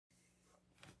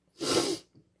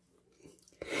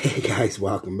Hey guys,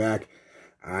 welcome back.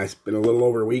 It's been a little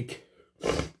over a week,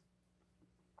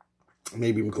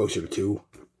 maybe even closer to 2.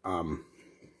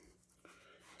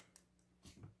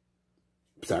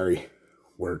 Sorry,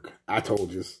 work. I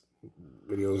told you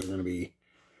videos are going to be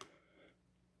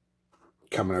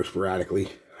coming out sporadically.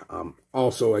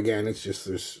 Also, again, it's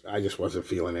just I just wasn't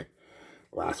feeling it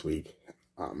last week.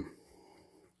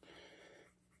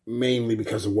 Mainly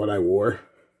because of what I wore,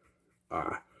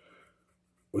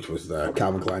 which was the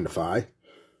Klein Defy.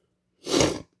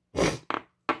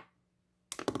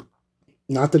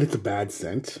 Not that it's a bad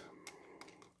scent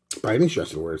by any stretch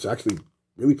of the word. It's actually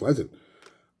really pleasant.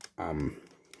 I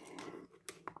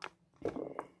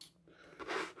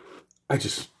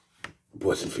just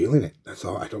wasn't feeling it. That's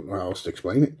all. I don't know how else to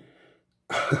explain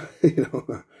it.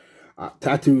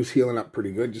 Tattoo's healing up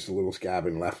pretty good. Just a little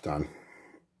scabbing left on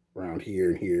around here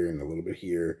and here and a little bit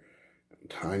here. A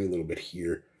tiny little bit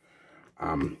here.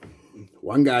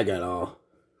 One guy got all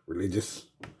religious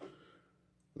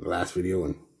in the last video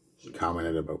and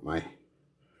commented about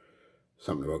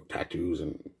something about tattoos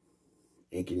and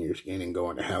inking your skin and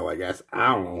going to hell, I guess.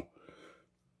 I don't know.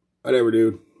 Whatever,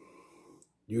 dude.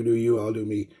 You do you, I'll do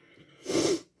me.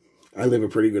 I live a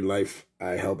pretty good life.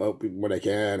 I help out people when I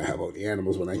can. I help out the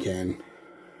animals when I can.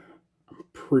 I'm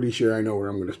pretty sure I know where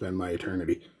I'm going to spend my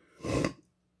eternity.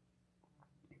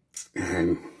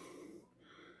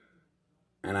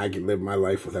 And I can live my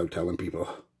life without telling people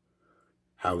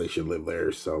how they should live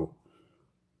theirs. So,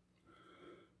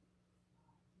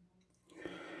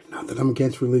 not that I'm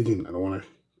against religion. I don't want to,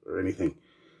 or anything.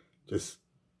 Just,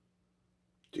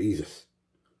 Jesus,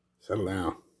 settle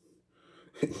down.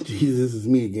 Jesus, is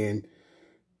me again.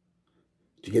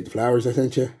 Did you get the flowers I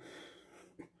sent you?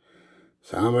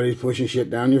 Somebody's pushing shit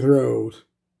down your throat.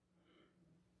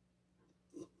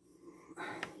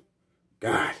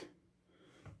 God,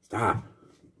 stop.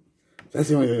 That's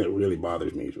the only thing that really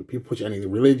bothers me is when people push anything,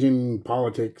 religion,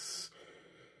 politics,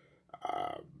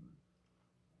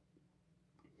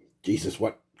 Jesus,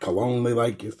 what cologne they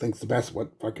like, you think's the best,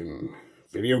 what fucking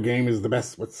video game is the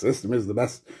best, what system is the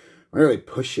best. Really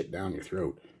push it down your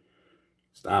throat.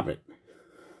 Stop it.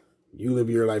 You live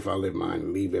your life, I'll live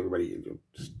mine. Leave everybody.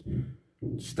 Just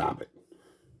stop it.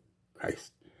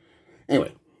 Christ.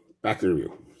 Anyway, back to the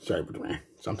review. Sorry for the rant.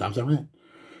 Sometimes I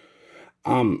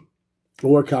rant.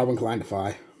 Wore Klein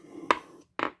Defy.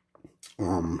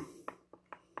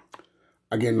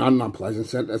 Again, not an unpleasant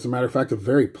scent. As a matter of fact, a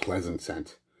very pleasant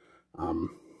scent.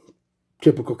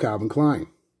 Typical Calvin Klein.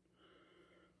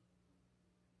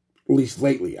 At least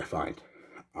lately, I find.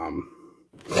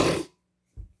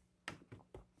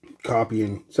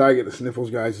 Copying. Sorry, I get the sniffles,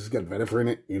 guys. It's got vetiver in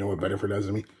it. You know what vetiver does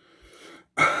to me.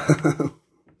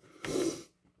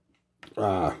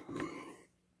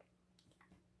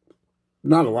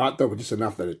 Not a lot, though, but just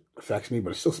enough that it affects me, but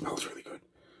it still smells really good.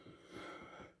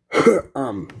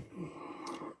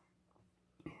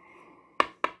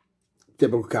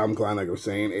 Typical Calvin Klein, like I was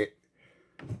saying,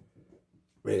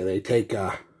 they take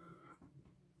a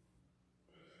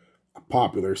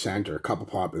popular scent or a couple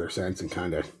popular scents and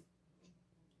kind of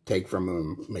take from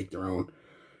them and make their own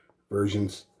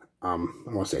versions. I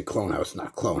want to say clone house. It's not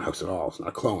a clone house at all. It's not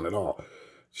a clone at all.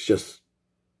 It's just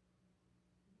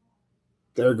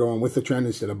they're going with the trend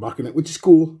instead of bucking it, which is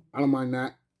cool. I don't mind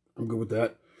that. I'm good with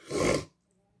that.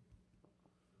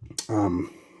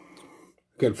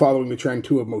 Again, following the trend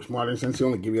too of most modern scents, they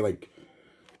only give you like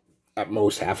at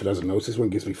most half a dozen notes. This one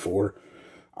gives me 4.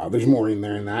 There's more in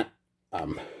there than that.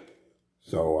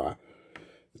 The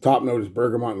top note is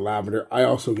bergamot and lavender. I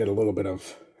also get a little bit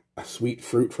of a sweet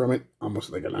fruit from it,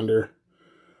 almost like an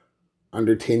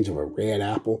under tinge of a red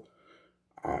apple.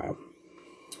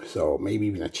 So maybe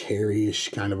even a cherry-ish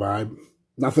kind of vibe.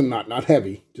 Nothing, not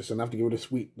heavy, just enough to give it a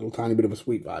sweet, little tiny bit of a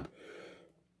sweet vibe.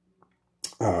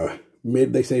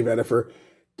 Mid, they say vetiver.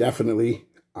 Definitely.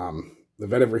 The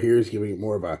vetiver here is giving it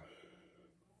more of a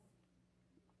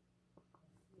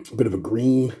bit of a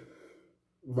green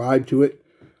vibe to it.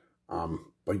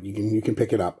 But you can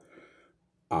pick it up.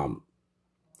 And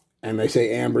they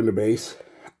say amber in the base.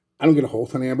 I don't get a whole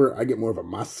ton of amber. I get more of a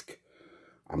musk.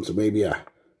 So maybe a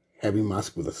heavy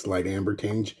musk with a slight amber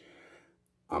tinge.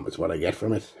 Is what I get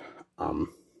from it.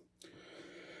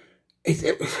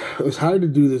 It was hard to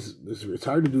do this. It's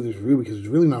hard to do this review because there's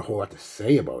really not a whole lot to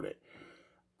say about it.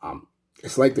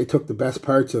 It's like they took the best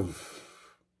parts of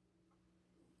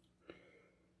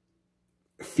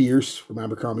Fierce from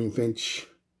Abercrombie and Fitch,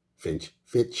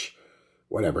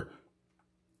 whatever.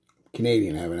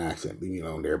 Canadian, have an accent. Leave me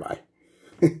alone, thereby.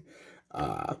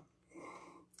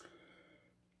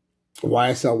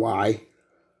 YSLY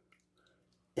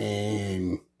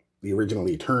and the original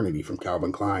Eternity from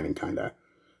Calvin Klein and kind of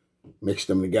mixed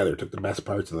them together, took the best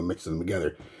parts and then mixed them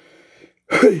together.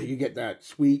 You get that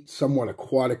sweet, somewhat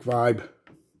aquatic vibe,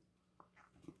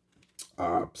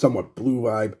 somewhat blue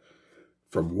vibe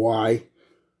from Y.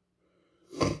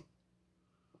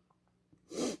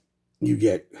 You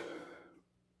get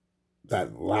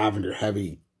that lavender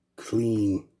heavy,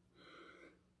 clean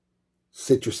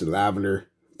citrus and lavender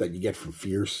that you get from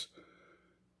Fierce.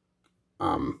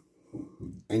 And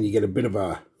you get a bit of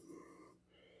a,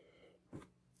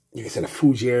 like I said, a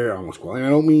fougere almost quality. And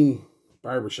I don't mean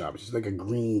barbershop. It's just like a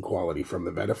green quality from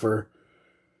the vetiver.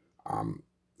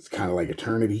 It's kind of like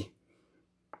Eternity.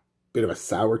 Bit of a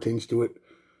sour tinge to it.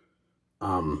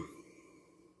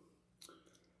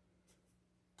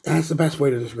 That's the best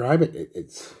way to describe it.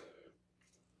 It's,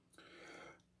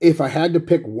 if I had to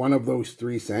pick one of those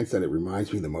 3 scents that it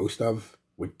reminds me the most of,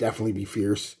 would definitely be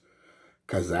Fierce.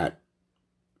 Because that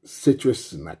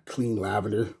citrus and that clean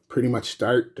lavender, pretty much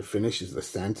start to finish is the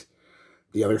scent.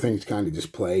 The other things kind of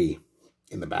just play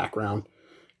in the background,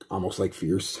 almost like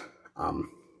Fierce.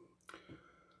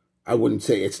 I wouldn't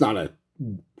say it's not a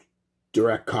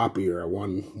direct copy or a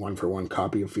one-for-one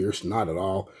copy of Fierce, not at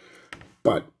all.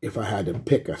 But if I had to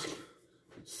pick a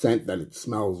scent that it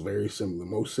smells very similar,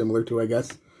 most similar to, I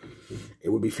guess, it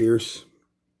would be Fierce.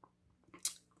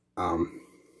 I'm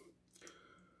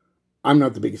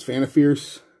not the biggest fan of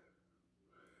Fierce.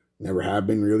 Never have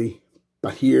been, really.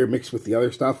 But here, mixed with the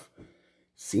other stuff,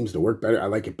 seems to work better. I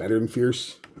like it better than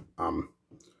Fierce. I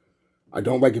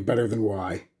don't like it better than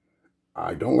Y.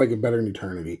 I don't like it better than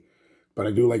Eternity. But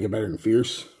I do like it better than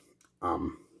Fierce.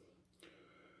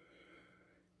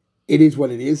 It is what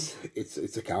it is.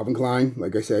 It's a Calvin Klein,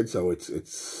 like I said. So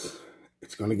it's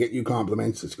going to get you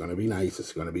compliments. It's going to be nice.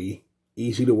 It's going to be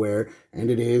easy to wear.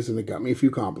 And it is. And it got me a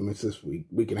few compliments this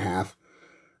week and a half.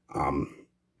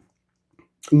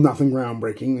 Nothing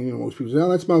groundbreaking. You know, most people say, oh,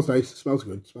 that smells nice. It smells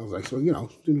good. It smells nice. So, you know,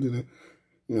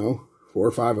 4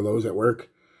 or 5 of those at work.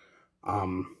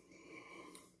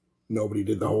 Nobody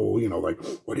did the whole, you know, like,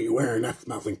 what are you wearing? That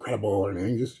smells incredible or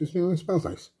anything. Just you know, it smells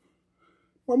nice.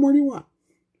 What more do you want?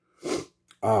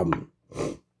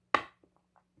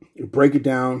 Break it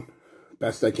down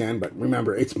best I can, but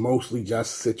remember, it's mostly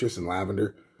just citrus and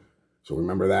lavender. So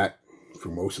remember that for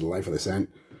most of the life of the scent,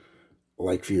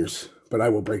 like Fierce. But I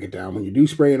will break it down. When you do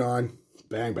spray it on,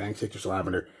 bang, bang, citrus,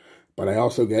 lavender. But I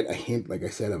also get a hint, like I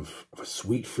said, of a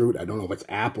sweet fruit. I don't know if it's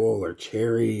apple or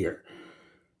cherry or,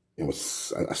 you know,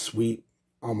 a sweet,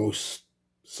 almost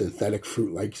synthetic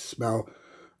fruit-like smell.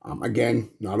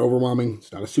 Again, not overwhelming.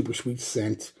 It's not a super sweet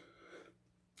scent,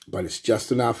 but it's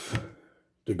just enough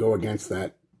to go against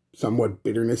that somewhat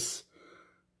bitterness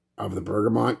of the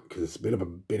bergamot, because it's a bit of a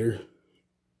bitter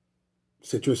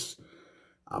citrus.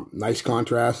 Nice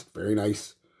contrast, very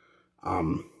nice.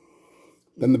 Then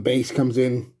the base comes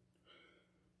in.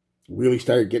 Really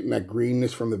started getting that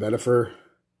greenness from the vetiver.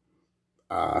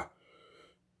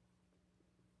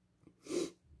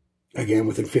 Again,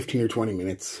 within 15 or 20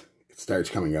 minutes, it starts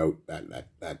coming out,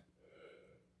 that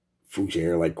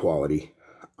fougere-like quality.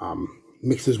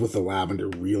 Mixes with the lavender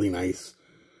really nice.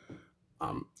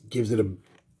 Gives it a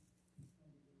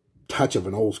touch of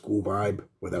an old school vibe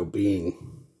without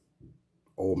being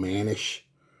old manish.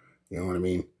 You know what I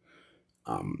mean?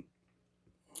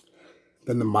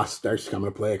 Then the musk starts to come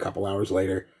into play a couple hours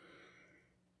later.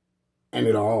 And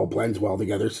it all blends well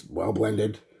together. It's well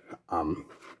blended.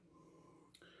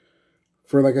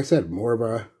 For, like I said, more of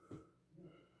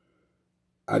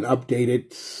an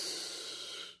updated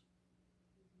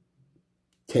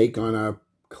take on a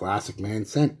classic man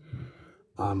scent.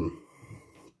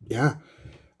 Yeah.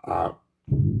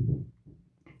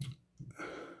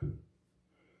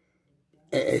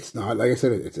 It's not, like I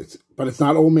said, but it's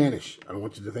not old manish. I don't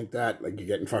want you to think that, like you're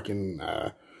getting fucking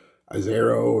a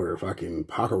Zero or fucking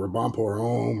Paco Rabanne Pour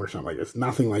Homme or something like that. It's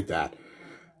nothing like that.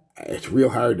 It's real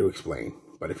hard to explain.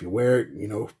 But if you wear it, you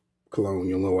know, cologne,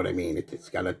 you'll know what I mean. It's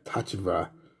got a touch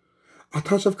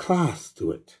of class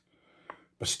to it,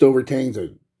 but still retains a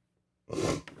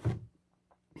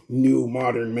new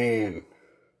modern man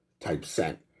type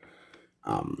scent.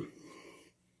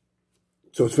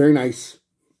 So it's very nice.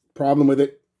 Problem with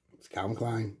it, it's Calvin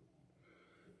Klein.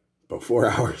 About 4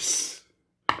 hours.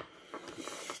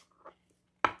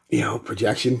 You know,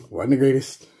 projection wasn't the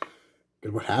greatest. Got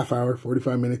about half hour,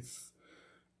 45 minutes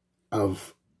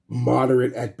of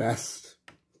moderate at best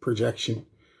projection.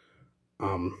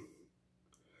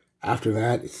 After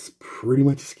that, it's pretty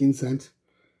much a skin scent.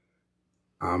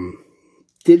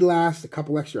 Did last a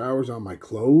couple extra hours on my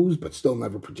clothes, but still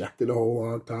never projected a whole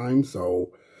lot of time.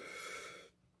 So,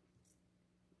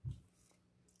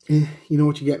 you know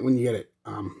what you get when you get it.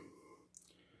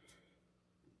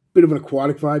 bit of an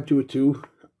aquatic vibe to it too.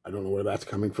 I don't know where that's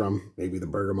coming from. Maybe the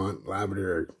bergamot,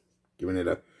 lavender, or giving it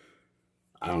a,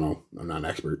 I don't know. I'm not an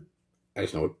expert. I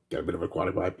just know it got a bit of an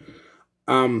aquatic vibe.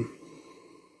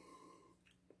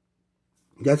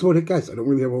 That's about it, guys. I don't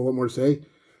really have a whole lot more to say.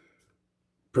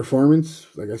 Performance,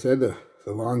 like I said, the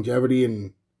longevity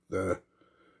and the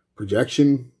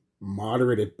projection,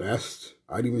 moderate at best.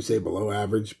 I'd even say below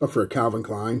average, but for a Calvin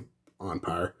Klein, on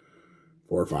par,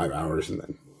 4 or 5 hours, and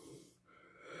then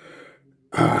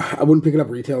I wouldn't pick it up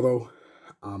retail though,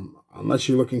 unless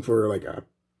you're looking for like a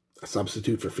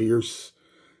substitute for Fierce,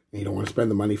 and you don't want to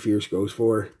spend the money Fierce goes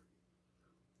for,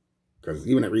 because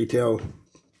even at retail,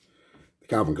 the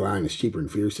Calvin Klein is cheaper than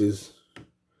Fierce's.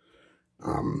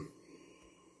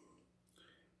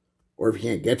 Or if you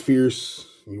can't get Fierce,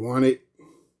 you want it,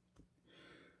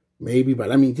 maybe,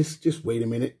 but I mean, just wait a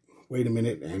minute,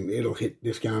 and it'll hit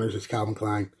discounters. It's Calvin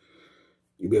Klein.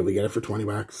 You'll be able to get it for 20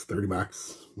 bucks, 30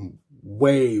 bucks,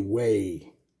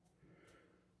 way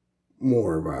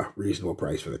more of a reasonable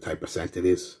price for the type of scent it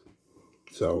is.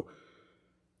 So,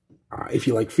 if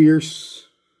you like Fierce,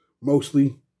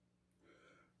 mostly,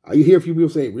 you hear a few people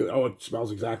say, oh, it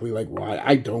smells exactly like Y.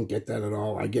 I don't get that at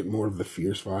all. I get more of the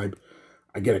Fierce vibe.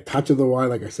 I get a touch of the Y,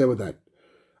 like I said, with that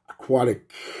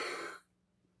aquatic,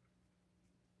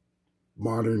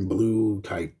 modern blue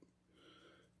type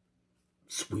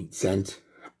sweet scent.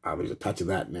 There's a touch of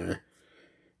that in there.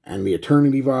 And the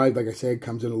Eternity vibe, like I said,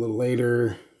 comes in a little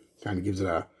later. Kind of gives it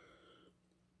a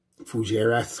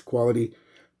Fougere-esque quality.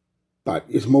 But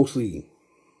it's mostly,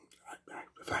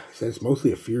 if I said, it's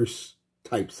mostly a Fierce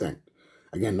type scent.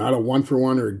 Again, not a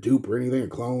one-for-one or a dupe or anything, a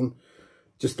clone.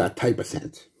 Just that type of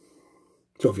scent.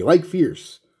 So if you like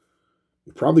Fierce,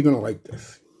 you're probably going to like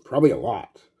this. Probably a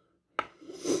lot.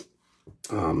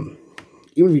 Even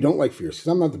if you don't like Fierce, because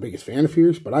I'm not the biggest fan of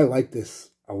Fierce, but I like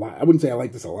this a lot. I wouldn't say I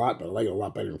like this a lot, but I like it a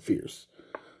lot better than Fierce.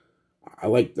 I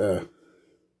like the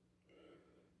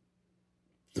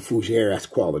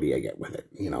Fougere-esque quality I get with it,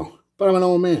 you know. But I'm an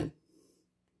old man.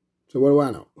 So what do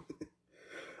I know?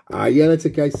 Yeah, that's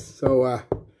it, guys. So, I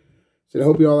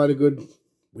hope you all had a good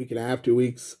week and a half, 2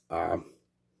 weeks. I'll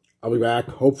be back,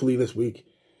 hopefully this week.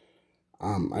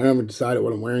 I haven't decided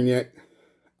what I'm wearing yet.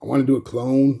 I want to do a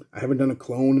clone. I haven't done a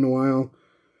clone in a while.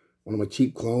 One of my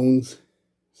cheap clones.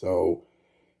 So,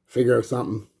 figure out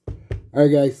something.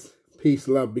 Alright, guys. Peace,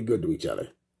 love, be good to each other.